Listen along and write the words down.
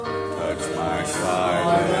My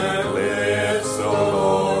silent lips, O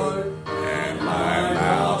Lord, and my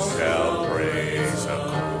mouth shall praise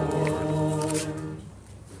accord.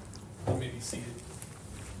 You may be seated.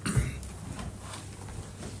 I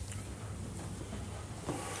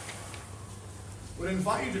would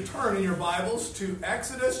invite you to turn in your Bibles to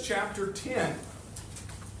Exodus chapter 10.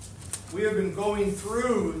 We have been going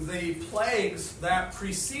through the plagues that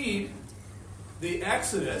precede the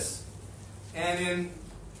Exodus, and in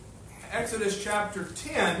Exodus chapter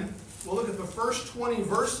 10, we'll look at the first 20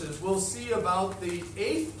 verses. We'll see about the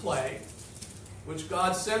 8th plague, which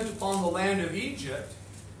God sent upon the land of Egypt.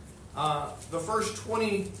 The first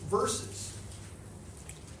 20 verses.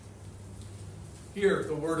 Hear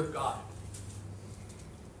the word of God.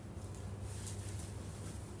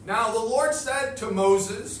 Now the Lord said to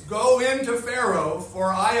Moses, "Go into Pharaoh,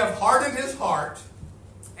 for I have hardened his heart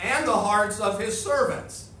and the hearts of his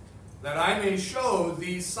servants, that I may show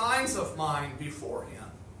these signs of mine before him,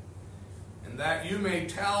 and that you may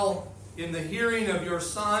tell in the hearing of your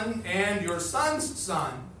son and your son's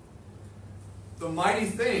son the mighty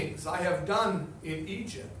things I have done in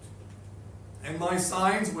Egypt, and my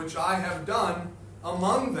signs which I have done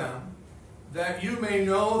among them, that you may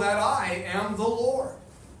know that I am the Lord."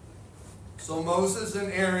 So Moses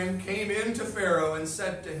and Aaron came in to Pharaoh and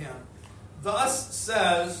said to him, "Thus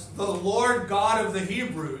says the Lord God of the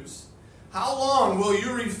Hebrews, how long will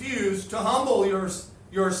you refuse to humble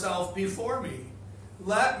yourself before me?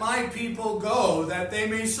 Let my people go, that they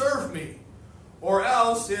may serve me. Or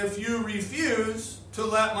else, if you refuse to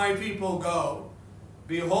let my people go,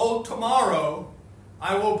 behold, tomorrow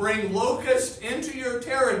I will bring locusts into your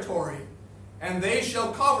territory, and they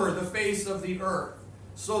shall cover the face of the earth,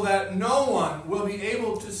 so that no one will be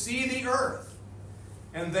able to see the earth.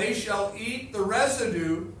 And they shall eat the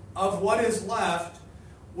residue of what is left,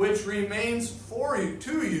 which remains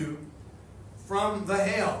to you from the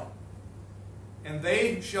hail. And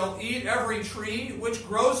they shall eat every tree which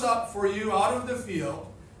grows up for you out of the field.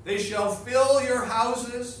 They shall fill your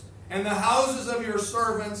houses, and the houses of your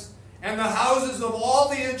servants, and the houses of all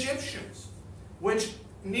the Egyptians, which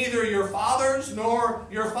neither your fathers nor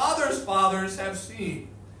your fathers' fathers have seen,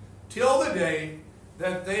 till the day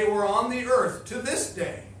that they were on the earth, to this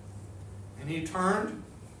day." And he turned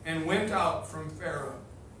and went out from Pharaoh.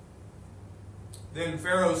 Then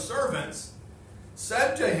Pharaoh's servants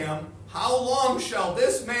said to him, "How long shall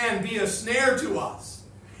this man be a snare to us?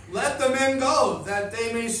 Let the men go, that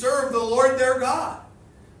they may serve the Lord their God.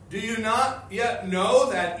 Do you not yet know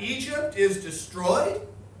that Egypt is destroyed?"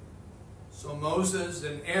 So Moses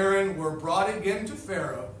and Aaron were brought again to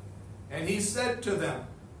Pharaoh, and he said to them,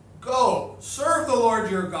 "Go, serve the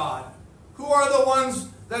Lord your God. Who are the ones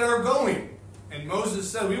that are going?" And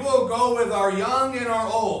Moses said, "We will go with our young and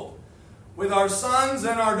our old, with our sons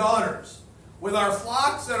and our daughters, with our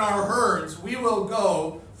flocks and our herds. We will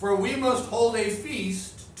go, for we must hold a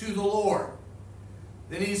feast to the Lord."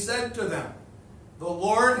 Then he said to them, "The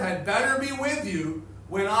Lord had better be with you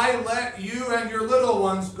when I let you and your little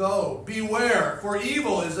ones go. Beware, for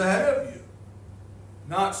evil is ahead of you.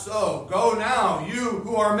 Not so. Go now, you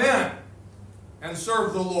who are men, and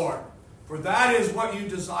serve the Lord, for that is what you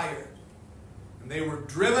desired." And they were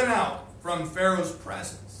driven out from Pharaoh's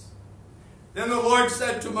presence. Then the Lord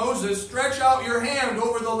said to Moses, "Stretch out your hand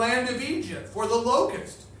over the land of Egypt for the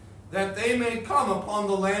locust, that they may come upon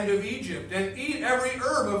the land of Egypt and eat every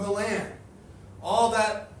herb of the land, all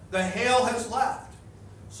that the hail has left."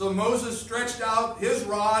 So Moses stretched out his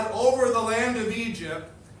rod over the land of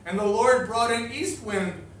Egypt, and the Lord brought an east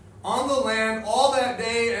wind on the land all that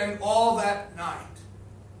day and all that night.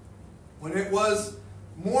 When it was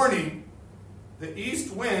morning, the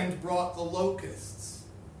east wind brought the locusts.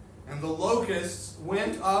 And the locusts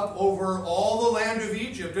went up over all the land of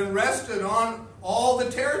Egypt and rested on all the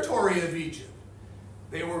territory of Egypt.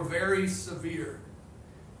 They were very severe.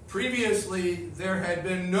 Previously, there had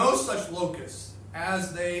been no such locusts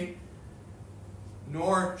as they,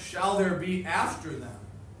 nor shall there be after them.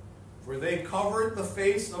 For they covered the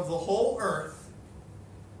face of the whole earth,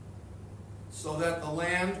 so that the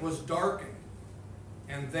land was darkened.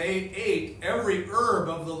 And they ate every herb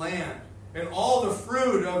of the land, and all the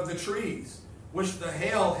fruit of the trees, which the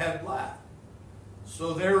hail had left.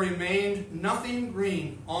 So there remained nothing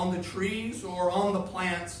green on the trees or on the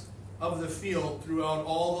plants of the field throughout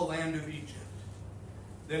all the land of Egypt.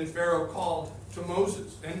 Then Pharaoh called to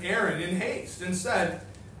Moses and Aaron in haste and said,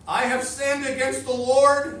 "I have sinned against the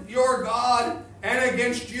Lord your God and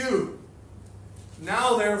against you.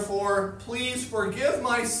 Now therefore, please forgive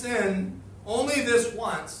my sin only this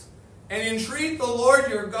once, and entreat the Lord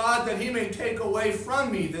your God that he may take away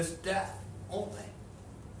from me this death only."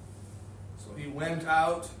 went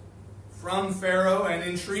out from Pharaoh and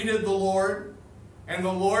entreated the Lord, and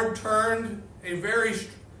the Lord turned a very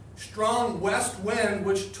strong west wind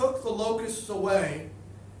which took the locusts away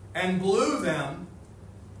and blew them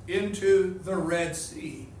into the Red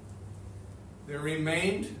Sea. There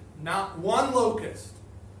remained not one locust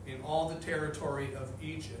in all the territory of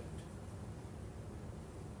Egypt.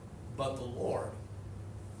 But the Lord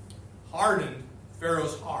hardened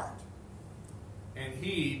Pharaoh's heart, and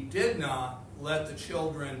he did not let the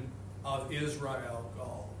children of Israel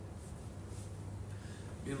go.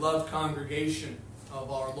 Beloved congregation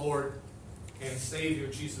of our Lord and Savior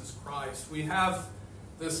Jesus Christ, we have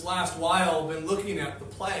this last while been looking at the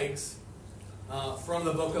plagues from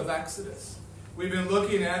the book of Exodus. We've been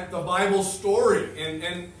looking at the Bible story, and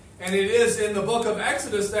it is in the book of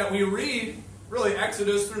Exodus that we read, really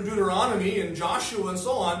Exodus through Deuteronomy and Joshua and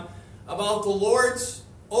so on, about the Lord's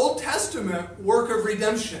Old Testament work of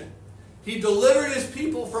redemption. He delivered his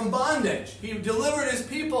people from bondage. He delivered his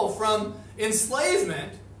people from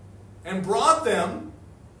enslavement and brought them,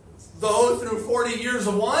 though through 40 years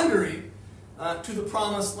of wandering, to the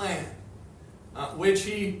promised land, which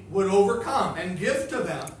he would overcome and give to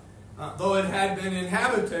them, though it had been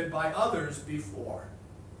inhabited by others before.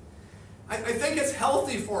 I think it's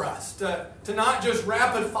healthy for us to not just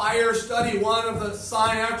rapid fire study one of the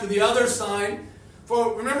sign after the other sign.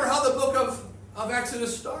 For remember how the book of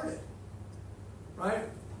Exodus started, right?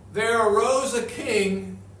 There arose a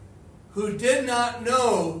king who did not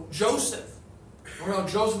know Joseph. Remember how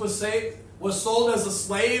Joseph was sold as a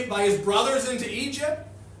slave by his brothers into Egypt?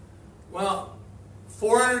 Well,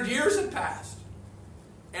 400 years had passed.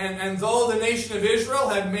 And though the nation of Israel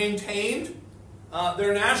had maintained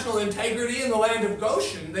their national integrity in the land of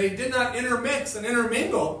Goshen, they did not intermix and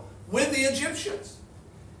intermingle with the Egyptians.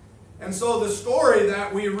 And so the story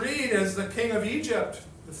that we read as the king of Egypt,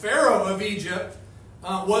 the Pharaoh of Egypt,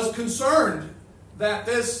 was concerned that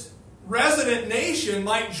this resident nation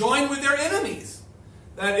might join with their enemies.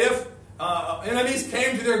 That if enemies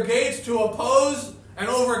came to their gates to oppose and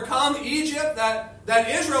overcome Egypt, that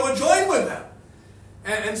Israel would join with them.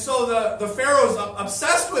 And so the Pharaoh's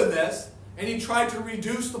obsessed with this, and he tried to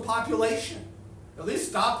reduce the population, at least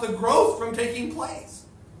stop the growth from taking place.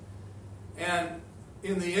 And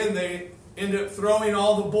in the end, they ended up throwing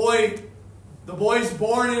all the boys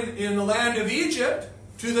born in the land of Egypt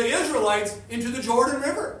to the Israelites into the Jordan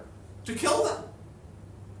River to kill them.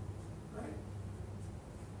 Right?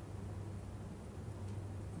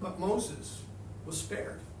 But Moses was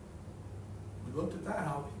spared. We looked at that,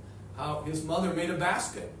 how his mother made a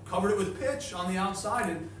basket, covered it with pitch on the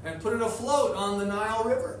outside, and put it afloat on the Nile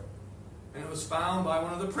River. And it was found by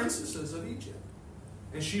one of the princesses of Egypt.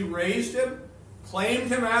 And she raised him, claimed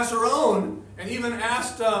him as her own, and even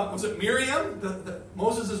asked, was it Miriam,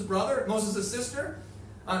 Moses' brother, Moses' sister,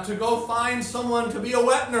 to go find someone to be a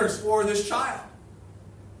wet nurse for this child.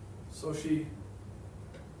 So she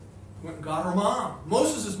went and got her mom,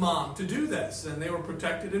 Moses' mom, to do this, and they were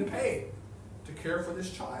protected and paid to care for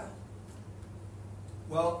this child.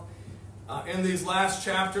 Well, in these last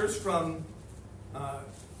chapters from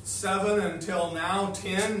 7 until now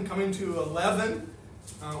 10, coming to 11,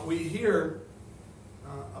 we hear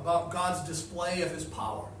about God's display of his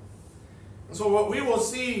power. And so what we will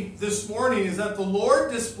see this morning is that the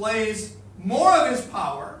Lord displays more of his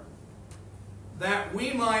power, that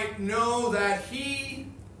we might know that he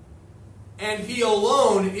and he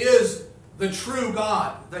alone is the true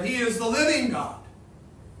God, that he is the living God,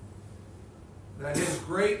 that his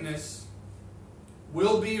greatness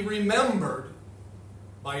will be remembered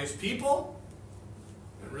by his people,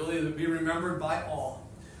 and really to be remembered by all.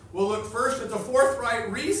 We'll look first at the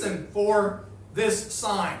forthright reason for this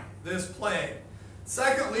sign, this plague.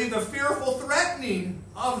 Secondly, the fearful threatening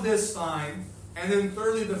of this sign. And then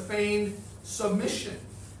thirdly, the feigned submission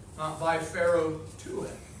by Pharaoh to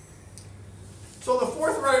it. So the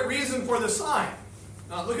forthright reason for the sign.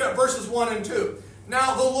 Look at verses 1 and 2.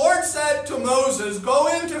 Now the Lord said to Moses, "Go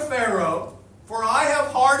into Pharaoh, for I have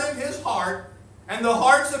hardened his heart and the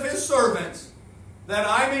hearts of his servants, that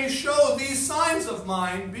I may show these signs of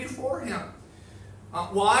mine before him."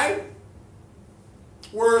 Why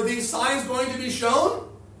were these signs going to be shown?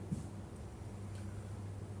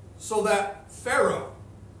 So that Pharaoh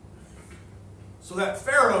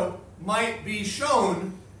might be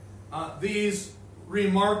shown these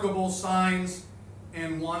remarkable signs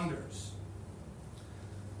and wonders.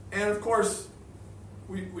 And of course,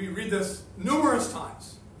 we read this numerous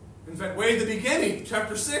times. In fact, way at the beginning,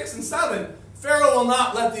 chapter 6 and 7, Pharaoh will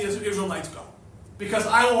not let the Israelites go, because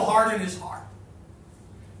I will harden his heart.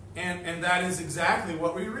 And that is exactly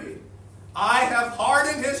what we read. I have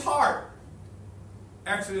hardened his heart,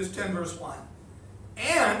 Exodus 10, verse 1.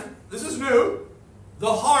 And, this is new,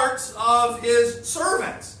 the hearts of his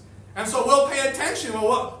servants. And so we'll pay attention.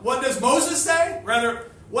 Well, what does Moses say? Rather,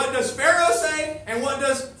 what does Pharaoh say? And what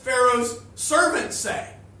does Pharaoh's servants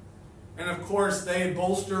say? And of course, they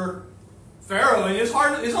bolster Pharaoh in his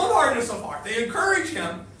own hardness of heart. They encourage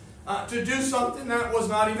him to do something that was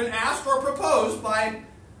not even asked or proposed by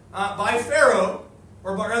Pharaoh,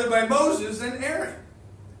 or rather by Moses and Aaron.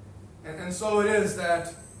 And so it is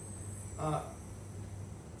that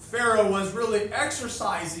Pharaoh was really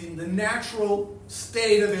exercising the natural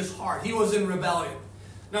state of his heart. He was in rebellion.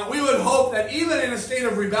 Now, we would hope that even in a state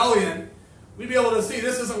of rebellion, we'd be able to see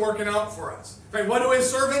this isn't working out for us. In fact, what do his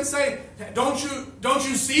servants say? Don't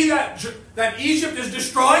you see that Egypt is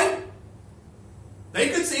destroying? They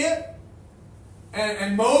could see it.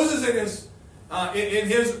 And Moses in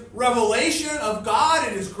his revelation of God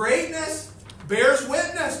and his greatness bears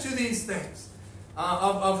witness to these things.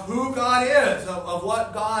 Of who God is, of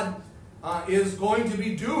what God is going to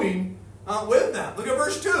be doing with them. Look at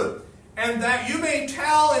verse 2. And that you may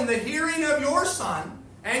tell in the hearing of your son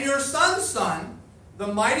and your son's son the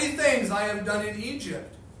mighty things I have done in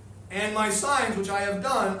Egypt, and my signs which I have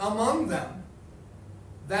done among them,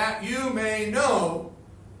 that you may know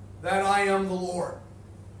that I am the Lord.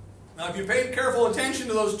 Now, if you pay careful attention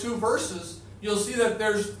to those two verses, you'll see that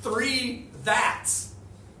there's 3 that's.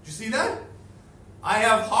 Did you see that? I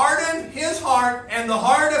have hardened his heart and the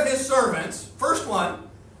heart of his servants, first one,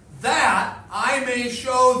 that I may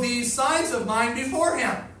show these signs of mine before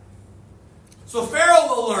him. So Pharaoh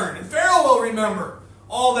will learn, and Pharaoh will remember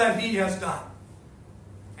all that he has done.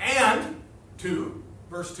 And, 2,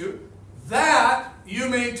 verse 2, that you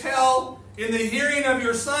may tell in the hearing of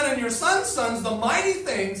your son and your son's sons the mighty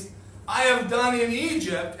things I have done in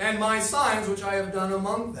Egypt, and my signs which I have done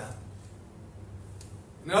among them.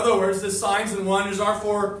 In other words, the signs and wonders are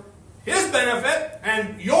for his benefit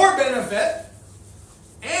and your benefit,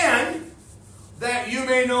 and that you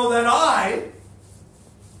may know that I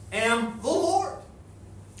am the Lord.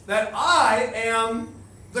 That I am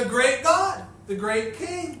the great God, the great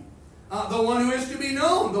King, the one who is to be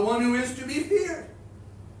known, the one who is to be feared.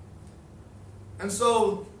 And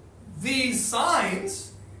so these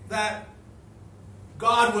signs that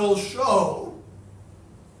God will show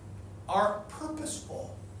are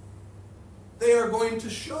purposeful. They are going to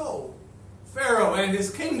show Pharaoh and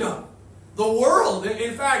his kingdom, the world.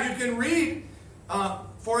 In fact, you can read,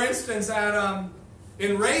 for instance,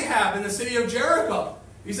 in Rahab in the city of Jericho.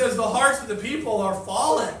 He says the hearts of the people are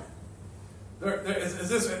fallen.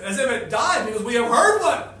 As if it died, because we have heard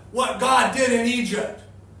what God did in Egypt.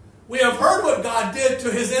 We have heard what God did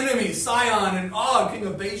to his enemies, Sihon and Og, king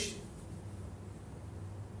of Bashan.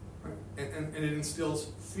 And it instills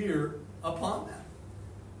fear upon them.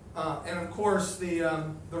 And of course, the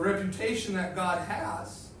reputation that God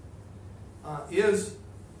has is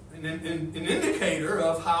an indicator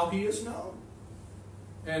of how he is known.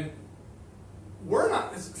 And we're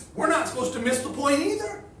not supposed to miss the point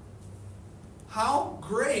either. How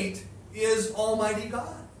great is Almighty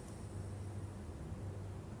God?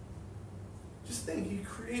 Just think, he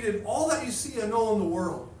created all that you see and know in the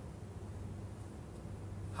world.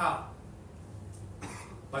 How?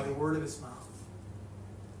 By the word of his mouth.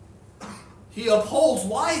 He upholds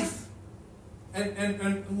life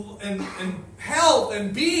and health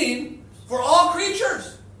and being for all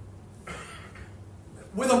creatures.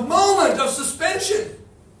 With a moment of suspension,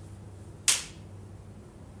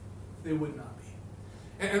 they would not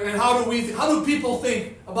be. And how do people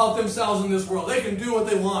think about themselves in this world? They can do what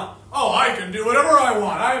they want. Oh, I can do whatever I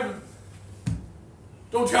want.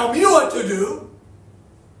 Don't tell me what to do.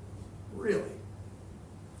 Really?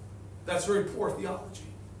 That's very poor theology.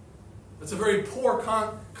 That's a very poor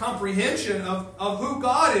comprehension of who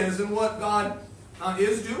God is and what God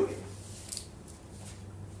is doing.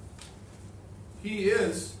 He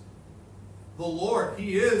is the Lord.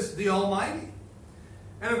 He is the Almighty.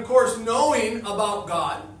 And of course, knowing about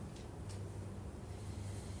God,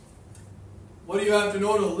 what do you have to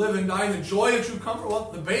know to live and die in the joy of true comfort?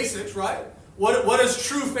 Well, the basics, right? What does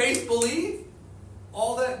true faith believe?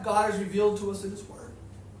 All that God has revealed to us in his word.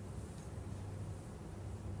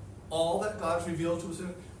 All that God has revealed to us in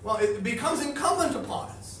his word. Well, it becomes incumbent upon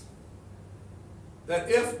us that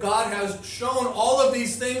if God has shown all of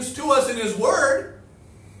these things to us in his word,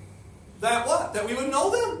 that what? That we would know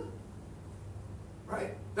them.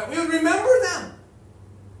 Right? That we would remember them.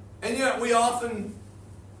 And yet we often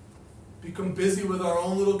become busy with our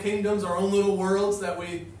own little kingdoms, our own little worlds that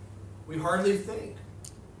we hardly think.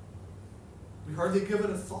 We hardly give it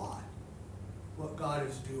a thought, what God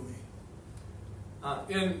is doing.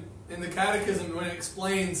 In the Catechism, when it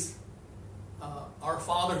explains our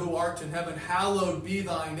Father who art in heaven, hallowed be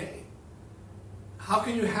thy name. How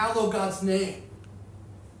can you hallow God's name?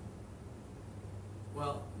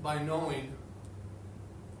 Well, by knowing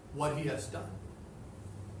what he has done.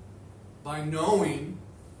 By knowing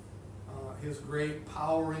his great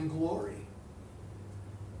power and glory.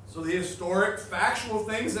 So the historic, factual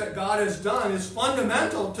things that God has done is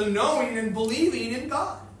fundamental to knowing and believing in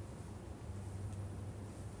God.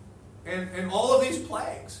 And all of these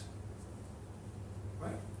plagues.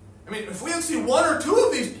 Right? I mean, if we would see one or two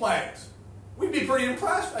of these plagues, we'd be pretty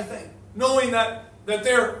impressed, I think. Knowing that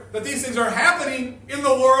these things are happening in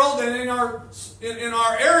the world and in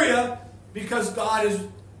our area because God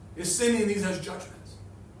is sending these as judgments.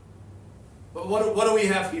 But what do we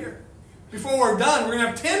have here? Before we're done, we're going to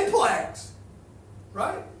have 10 plagues.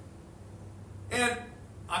 Right? And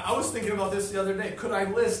I was thinking about this the other day. Could I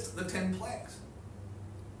list the 10 plagues?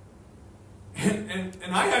 And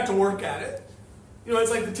I had to work at it. You know,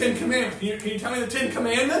 it's like the 10 Commandments. Can you tell me the 10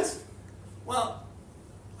 Commandments? Well,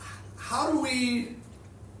 how can we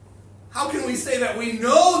say that we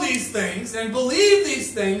know these things and believe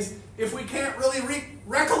these things if we can't really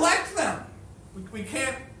recollect them? We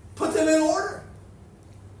can't put them in order.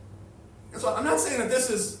 And so I'm not saying that this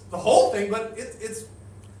is the whole thing, but it's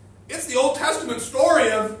the Old Testament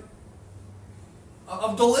story of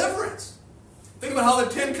deliverance. Think about how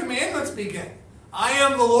the 10 Commandments begin. I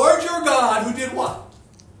am the Lord your God who did what?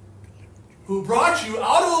 Who brought you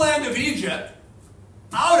out of the land of Egypt,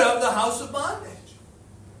 out of the house of bondage.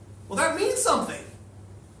 Well, that means something.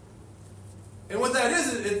 And what that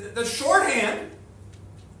is the shorthand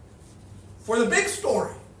for the big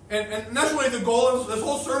story. And that's really the goal of this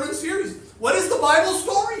whole sermon series. What is the Bible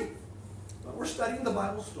story? Well, we're studying the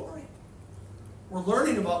Bible story. We're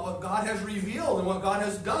learning about what God has revealed and what God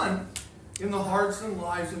has done in the hearts and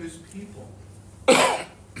lives of his people.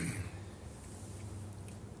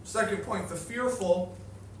 Second point, the fearful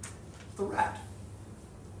threat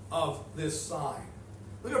of this sign.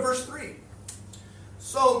 Look at verse 3.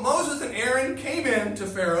 So Moses and Aaron came in to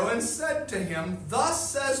Pharaoh and said to him, Thus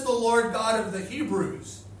says the Lord God of the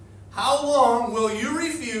Hebrews, how long will you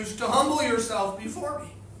refuse to humble yourself before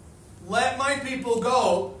me? Let my people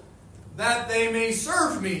go, that they may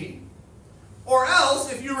serve me. Or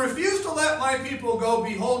else, if you refuse to let my people go,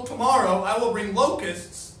 behold, tomorrow I will bring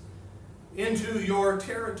locusts into your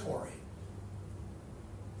territory.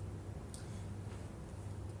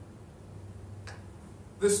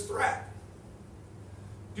 This threat.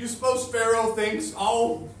 Do you suppose Pharaoh thinks,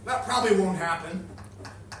 oh, that probably won't happen?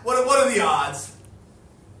 What are the odds?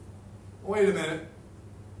 Wait a minute.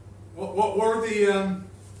 What were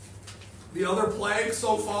the other plagues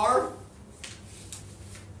so far?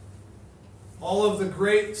 All of the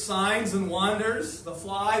great signs and wonders, the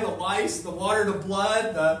fly, the lice, the water to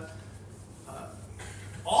blood,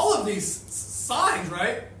 all of these signs,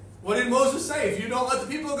 right? What did Moses say? If you don't let the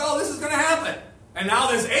people go, this is going to happen. And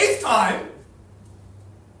now this 8th time,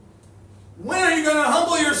 when are you going to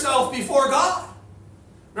humble yourself before God?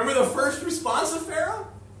 Remember the first response of Pharaoh?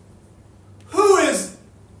 Who is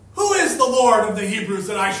the Lord of the Hebrews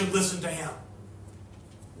that I should listen to him?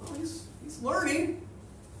 Well, he's learning.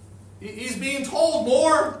 He's being told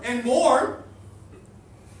more and more.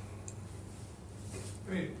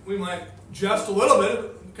 I mean, we might jest a little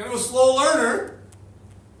bit, kind of a slow learner,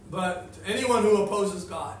 but anyone who opposes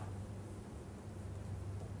God,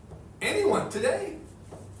 anyone today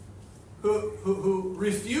who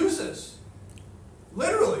refuses,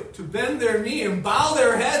 literally, to bend their knee and bow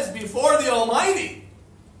their heads before the Almighty,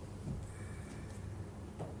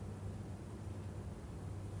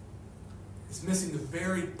 is missing the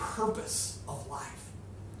very purpose of life.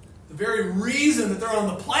 The very reason that they're on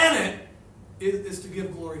the planet is to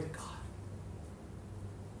give glory to God.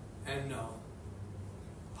 And no.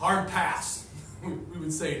 Hard pass, we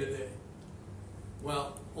would say today.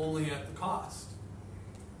 Well, only at the cost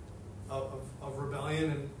of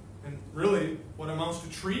rebellion and really what amounts to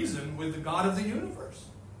treason with the God of the universe.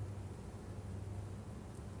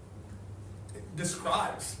 It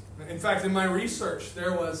describes. In fact, in my research,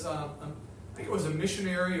 there was, I think it was a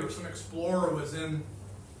missionary or some explorer was in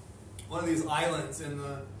one of these islands in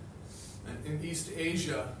East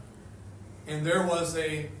Asia, and there was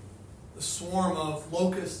a swarm of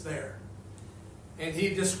locusts there. And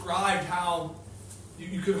he described how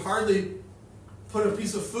you could hardly put a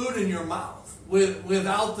piece of food in your mouth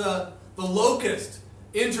without the locust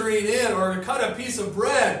entering in, or to cut a piece of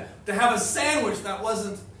bread, to have a sandwich that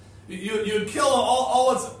wasn't, you'd kill all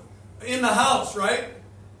what's in the house, right?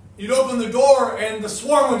 You'd open the door and the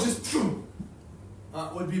swarm would just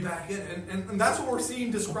would be back in. And that's what we're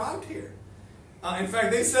seeing described here. In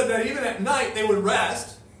fact, they said that even at night they would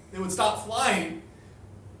rest. They would stop flying.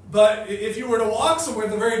 But if you were to walk somewhere,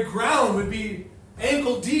 the very ground would be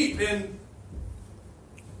ankle deep in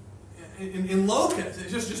locusts.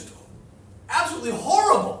 It's just absolutely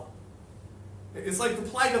horrible. It's like the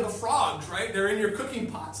plague of the frogs, right? They're in your cooking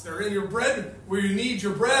pots. They're in your bread where you need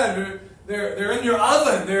your bread. They're in your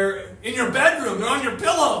oven. They're in your bedroom. They're on your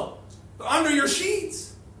pillow. They're under your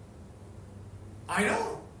sheets. I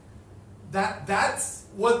know. That's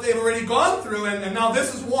what they've already gone through, and now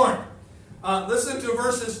this is warned. Listen to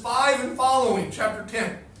verses 5 and following, chapter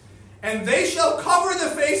 10. And they shall cover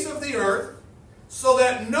the face of the earth, so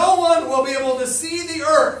that no one will be able to see the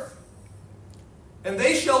earth. And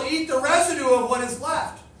they shall eat the residue of what is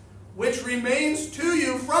left, which remains to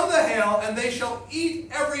you from the hail, and they shall eat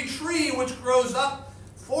every tree which grows up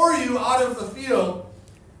for you out of the field,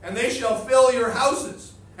 and they shall fill your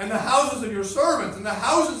houses, and the houses of your servants, and the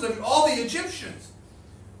houses of all the Egyptians,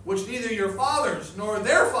 which neither your fathers nor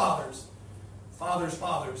their fathers'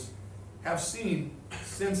 fathers have seen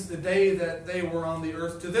since the day that they were on the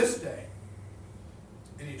earth to this day.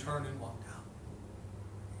 And he turned and walked out.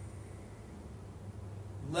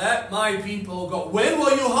 Let my people go. When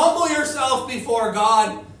will you humble yourself before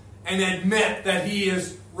God and admit that He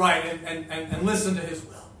is right and listen to His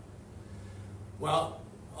will? Well,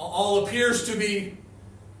 all appears to be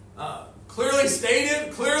clearly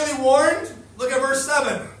stated, clearly warned. Look at verse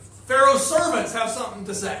 7. Pharaoh's servants have something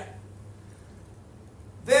to say.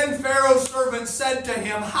 Then Pharaoh's servants said to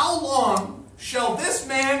him, how long shall this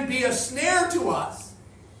man be a snare to us?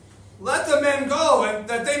 Let the men go, and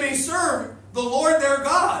that they may serve the Lord their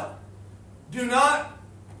God. Do you not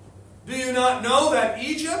know that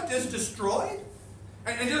Egypt is destroyed?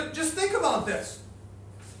 And just think about this.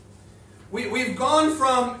 We've gone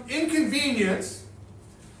from inconvenience.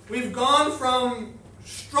 We've gone from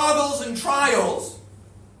struggles and trials.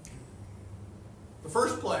 The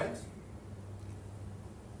first plagues.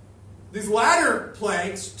 These latter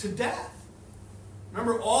plagues to death.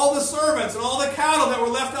 Remember, all the servants and all the cattle that were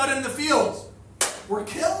left out in the fields were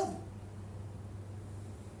killed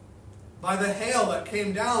by the hail that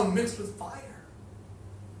came down mixed with fire.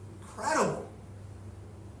 Incredible.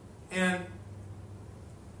 And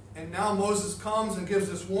now Moses comes and gives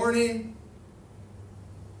this warning,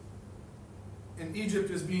 and Egypt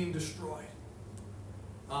is being destroyed.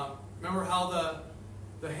 Remember how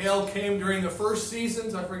the hail came during the first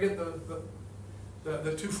seasons? I forget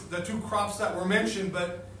the two crops that were mentioned,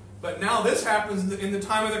 but now this happens in the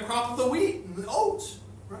time of the crop of the wheat and the oats,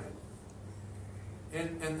 right?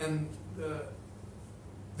 And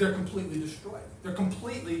they're completely destroyed. They're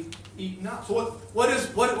completely eaten up. So what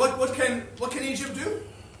can Egypt do?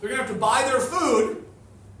 They're going to have to buy their food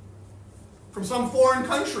from some foreign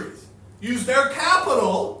countries, use their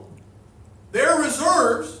capital, their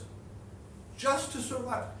reserves, just to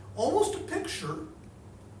survive. Almost a picture,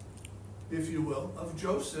 if you will, of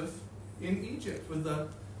Joseph in Egypt, with the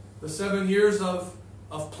 7 years of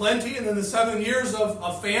plenty and then the 7 years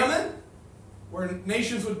of famine, where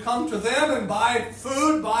nations would come to them and buy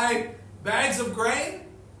food, buy bags of grain,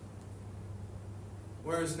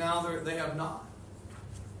 whereas now they have not.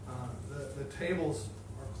 The tables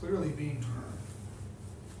are clearly being turned.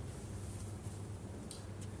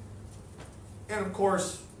 And of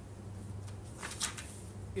course,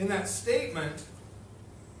 in that statement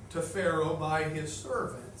to Pharaoh by his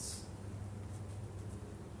servants,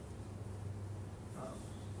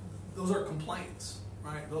 those are complaints,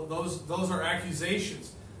 right? Those are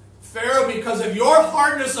accusations. Pharaoh, because of your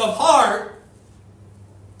hardness of heart,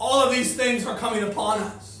 all of these things are coming upon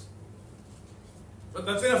us. But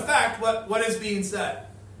that's in effect what is being said.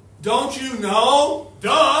 Don't you know,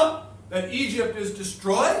 that Egypt is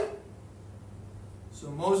destroyed? So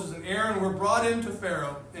Moses and Aaron were brought into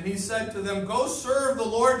Pharaoh, and he said to them, go serve the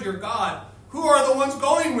Lord your God. Who are the ones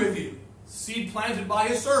going with you? Seed planted by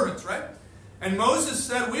his servants, right? And Moses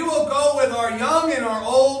said, we will go with our young and our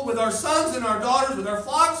old, with our sons and our daughters, with our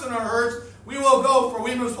flocks and our herds. We will go, for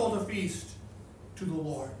we must hold a feast to the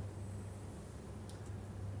Lord.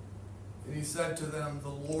 And he said to them, the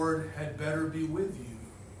Lord had better be with you.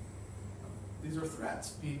 These are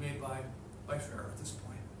threats being made by Pharaoh at this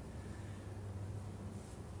point.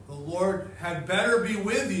 The Lord had better be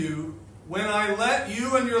with you when I let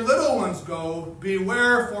you and your little ones go.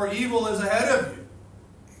 Beware, for evil is ahead of you.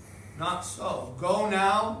 Not so. Go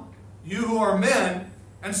now, you who are men,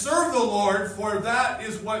 and serve the Lord, for that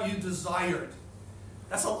is what you desired.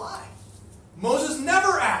 That's a lie. Moses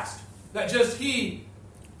never asked that just he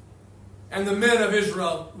and the men of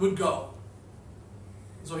Israel would go.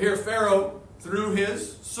 So here Pharaoh through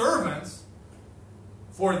his servants,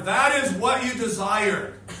 for that is what you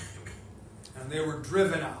desired. And they were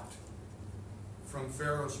driven out from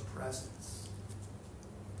Pharaoh's presence.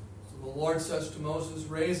 So the Lord says to Moses,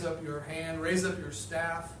 raise up your hand, raise up your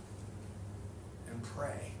staff, and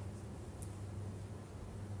pray.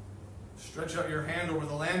 Stretch out your hand over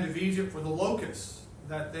the land of Egypt for the locusts,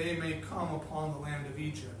 that they may come upon the land of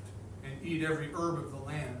Egypt and eat every herb of the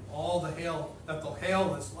land, all the hail, that the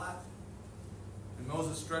hail is left. And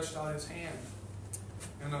Moses stretched out his hand.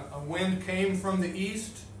 And a wind came from the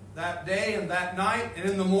east that day and that night, and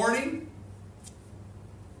in the morning,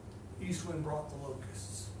 east wind brought the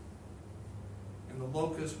locusts. And the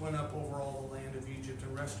locusts went up over all the land of Egypt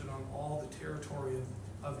and rested on all the territory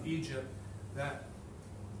of Egypt, that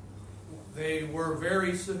they were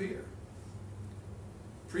very severe.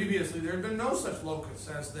 Previously, there had been no such locusts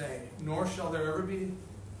as they, nor shall there ever be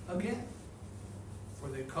again. For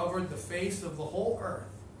they covered the face of the whole earth,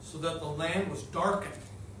 so that the land was darkened.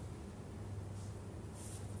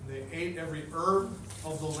 They ate every herb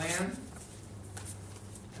of the land,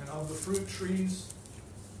 and of the fruit trees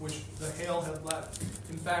which the hail had left.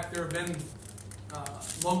 In fact, there have been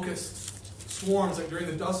locust swarms, like during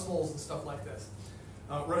the Dust Bowls and stuff like this.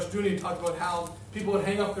 Rushdoony talked about how people would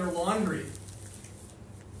hang up their laundry,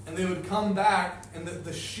 and they would come back, and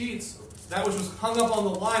the sheets, that which was hung up on the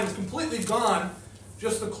line, was completely gone.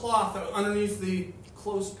 Just the cloth that was underneath the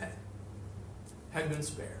clothespin had been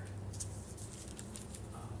spared.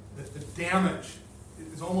 The damage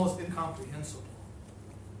is almost incomprehensible.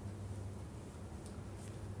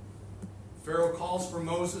 Pharaoh calls for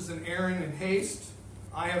Moses and Aaron in haste.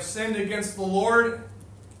 I have sinned against the Lord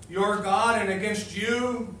your God and against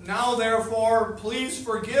you. Now therefore, please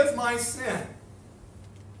forgive my sin.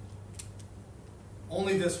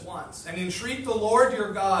 Only this once. And entreat the Lord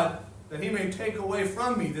your God that he may take away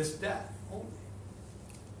from me this death only.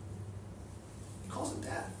 He calls it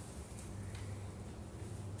death.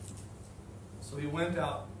 So he went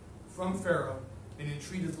out from Pharaoh and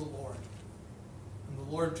entreated the Lord. And the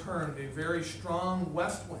Lord turned a very strong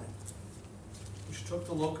west wind, which took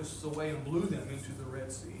the locusts away and blew them into the Red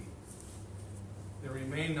Sea. There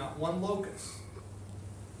remained not one locust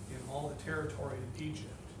in all the territory of Egypt.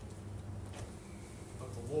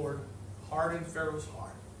 But the Lord hardened Pharaoh's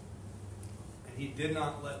heart, and he did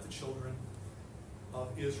not let the children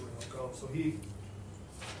of Israel go. So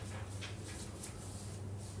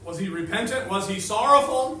was he repentant? Was he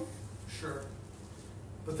sorrowful? Sure.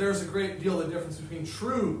 But there's a great deal of difference between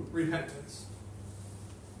true repentance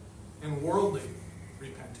and worldly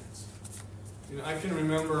repentance. You know, I can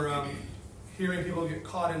remember hearing people get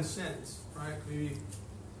caught in sins, right? Maybe,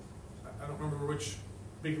 I don't remember which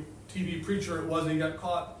big TV preacher it was, he got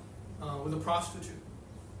caught with a prostitute.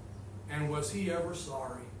 And was he ever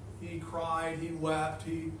sorry? He cried, he wept,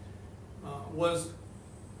 he was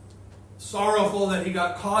sorrowful that he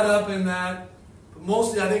got caught up in that. But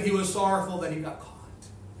mostly I think he was sorrowful that he got caught.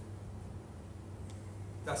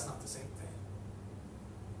 That's not the same thing.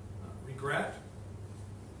 Regret?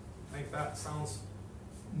 I think that sounds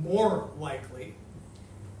more likely.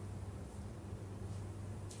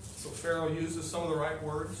 So Pharaoh uses some of the right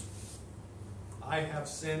words. I have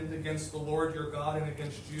sinned against the Lord your God and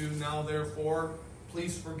against you. Now therefore,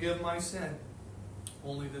 please forgive my sin.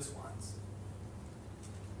 Only this once.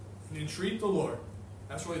 And entreat the Lord.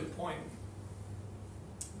 That's really the point.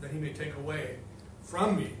 That he may take away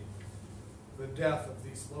from me the death of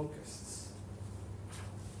these locusts.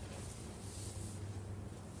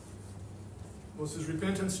 Was his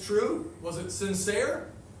repentance true? Was it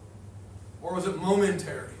sincere? Or was it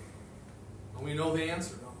momentary? And we know the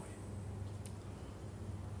answer, don't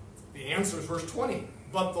we? The answer is verse 20.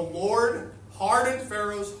 But the Lord hardened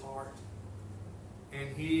Pharaoh's heart,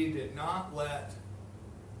 and he did not let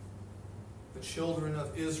the children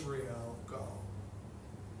of Israel go.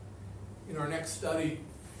 In our next study,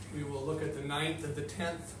 we will look at the 9th and the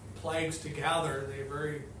 10th plagues together. They're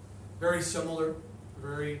very, very similar,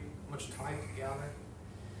 very much tied together.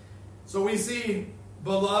 So we see,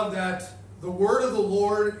 beloved, that the word of the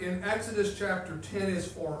Lord in Exodus chapter 10 is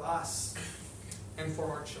for us and for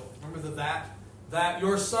our children. Remember that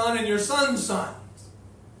your son and your son's sons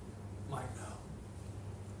might know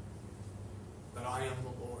that I am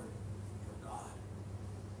the Lord your God.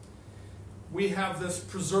 We have this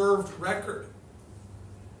preserved record,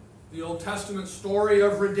 the Old Testament story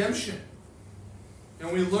of redemption.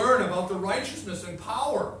 And we learn about the righteousness and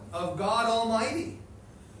power of God Almighty.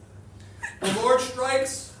 The Lord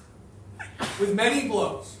strikes with many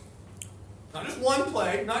blows. Not just one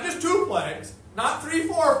plague, not just 2 plagues, not 3,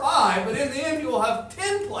 4, or 5, but in the end he will have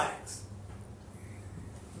 10 plagues.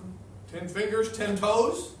 10 fingers, 10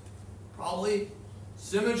 toes. Probably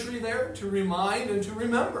symmetry there to remind and to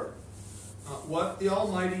remember what the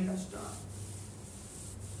Almighty has done.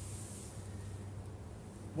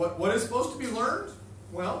 What is supposed to be learned?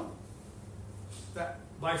 Well, that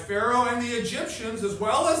by Pharaoh and the Egyptians, as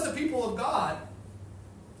well as the people of God,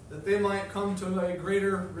 that they might come to a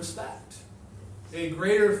greater respect, a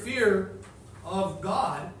greater fear of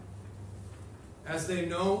God as they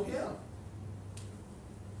know Him.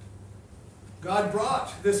 God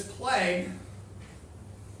brought this plague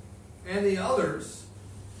and the others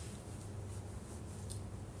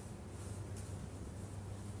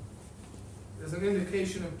as an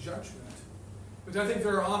indication of judgment. But I think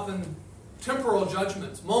there are often temporal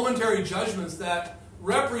judgments, momentary judgments that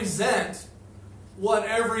represent what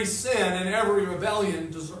every sin and every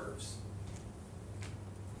rebellion deserves.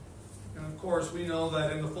 And of course, we know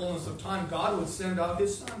that in the fullness of time, God would send out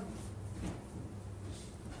His Son.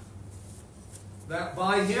 That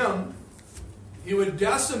by Him, He would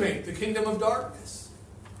decimate the kingdom of darkness.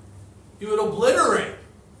 He would obliterate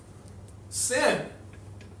sin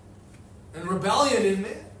and rebellion in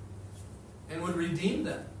men, and would redeem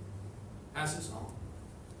them as His own.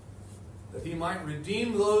 That He might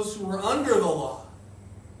redeem those who were under the law,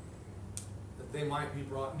 that they might be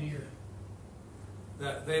brought near,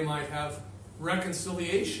 that they might have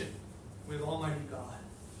reconciliation with Almighty God.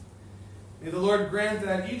 May the Lord grant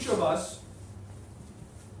that each of us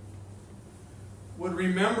would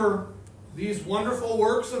remember these wonderful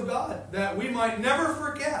works of God, that we might never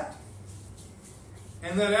forget.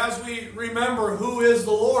 And that as we remember who is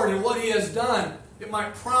the Lord and what He has done, it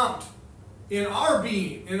might prompt in our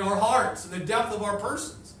being, in our hearts, in the depth of our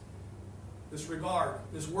persons, this regard,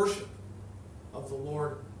 this worship of the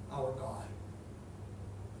Lord our God.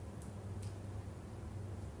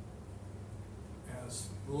 As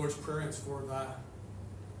the Lord's Prayer is for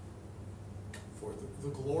the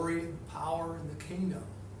glory, power, and the kingdom.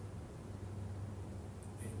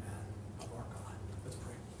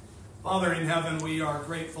 Father in heaven, we are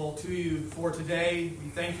grateful to You for today. We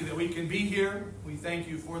thank You that we can be here. We thank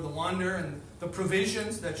You for the wonder and the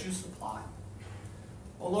provisions that You supply.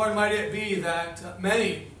 Oh Lord, might it be that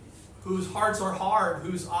many whose hearts are hard,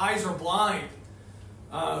 whose eyes are blind,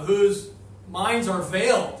 whose minds are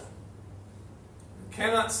veiled,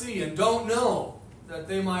 cannot see and don't know, that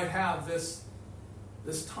they might have this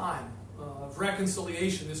time of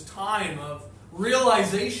reconciliation, this time of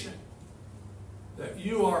realization that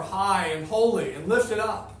You are high and holy and lifted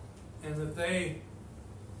up, and that they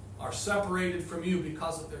are separated from You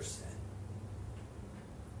because of their sin.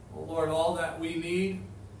 Oh Lord, all that we need,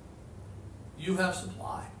 You have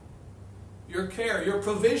supplied. Your care, Your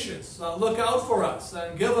provisions, look out for us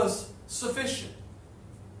and give us sufficient.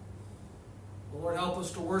 Oh Lord, help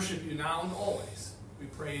us to worship You now and always. We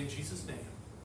pray in Jesus' name.